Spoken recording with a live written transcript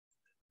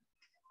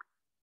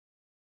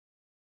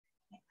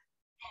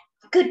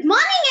Good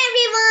morning,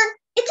 everyone.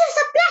 It is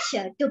a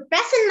pleasure to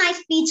present my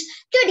speech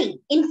today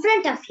in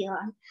front of you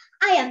all.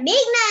 I am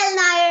Meghna L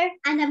Nair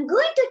and I'm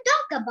going to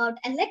talk about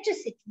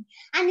electricity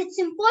and its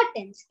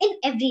importance in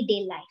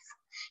everyday life.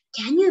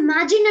 Can you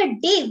imagine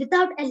a day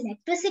without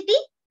electricity?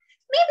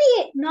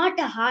 Maybe not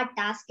a hard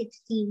task, it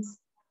seems.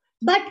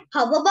 But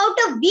how about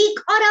a week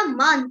or a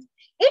month?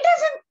 It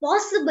isn't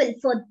possible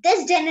for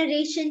this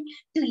generation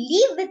to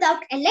live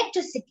without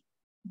electricity.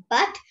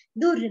 But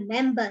do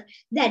remember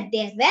that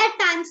there were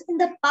times in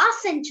the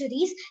past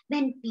centuries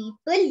when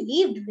people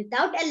lived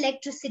without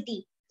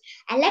electricity.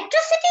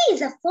 Electricity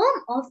is a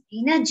form of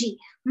energy.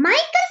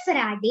 Michael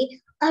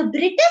Faraday, a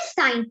British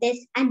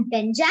scientist, and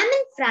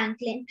Benjamin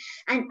Franklin,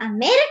 an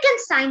American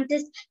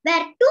scientist,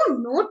 were two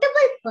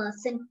notable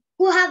persons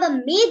who have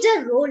a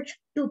major role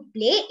to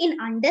play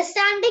in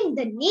understanding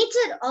the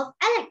nature of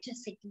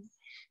electricity.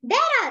 There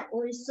are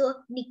also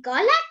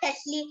Nikola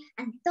Tesla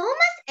and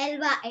Thomas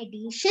Alva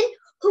Edison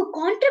who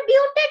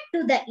contributed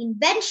to the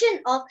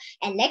invention of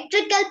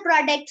electrical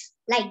products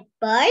like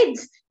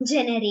bulbs,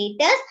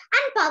 generators,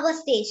 and power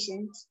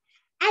stations.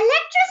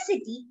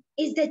 Electricity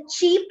is the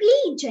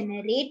cheaply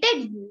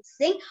generated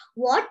using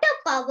water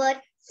power,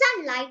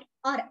 sunlight,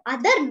 or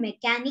other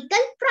mechanical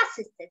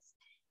processes.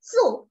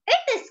 So,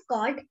 it is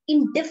called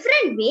in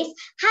different ways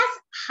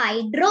as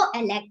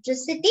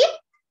hydroelectricity,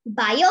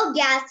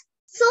 biogas,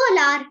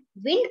 solar,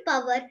 wind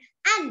power,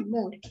 and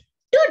more.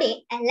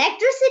 Today,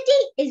 electricity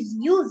is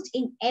used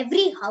in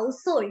every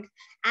household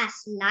as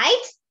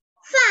lights,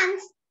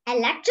 fans,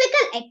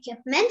 electrical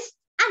equipments,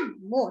 and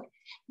more.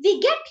 We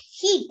get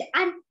heat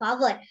and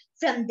power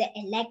from the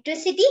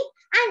electricity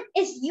and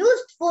is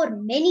used for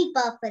many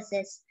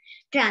purposes.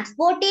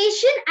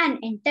 Transportation and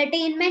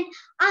entertainment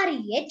are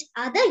yet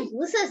other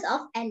uses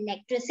of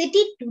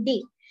electricity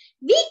today.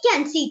 We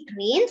can see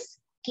trains,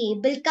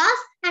 cable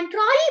cars, and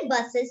trolley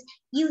buses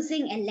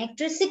using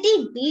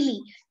electricity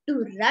daily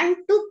to run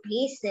to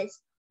places.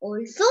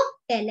 Also,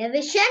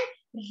 television,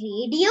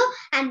 radio,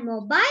 and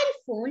mobile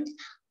phones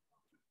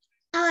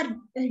are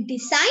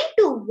designed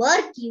to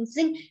work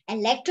using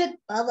electric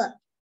power.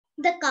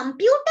 The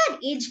computer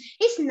age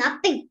is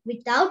nothing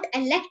without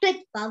electric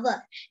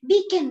power.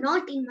 We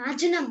cannot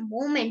imagine a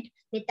moment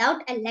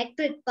without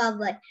electric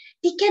power.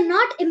 We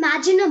cannot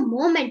imagine a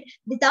moment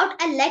without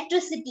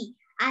electricity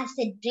as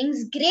it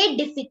brings great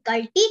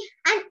difficulty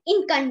and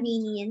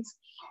inconvenience.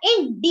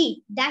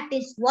 Indeed, that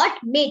is what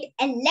made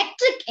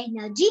electric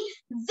energy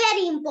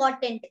very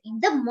important in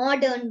the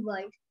modern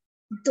world.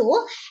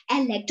 Though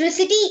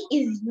electricity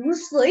is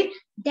useful,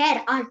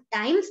 there are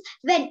times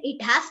when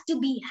it has to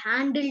be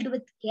handled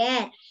with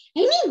care.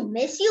 Any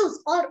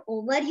misuse or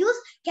overuse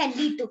can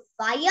lead to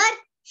fire,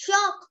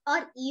 shock,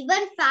 or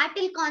even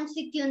fatal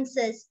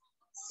consequences.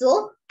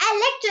 So,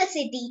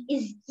 electricity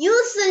is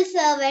useful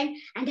servant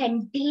and a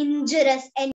dangerous enemy.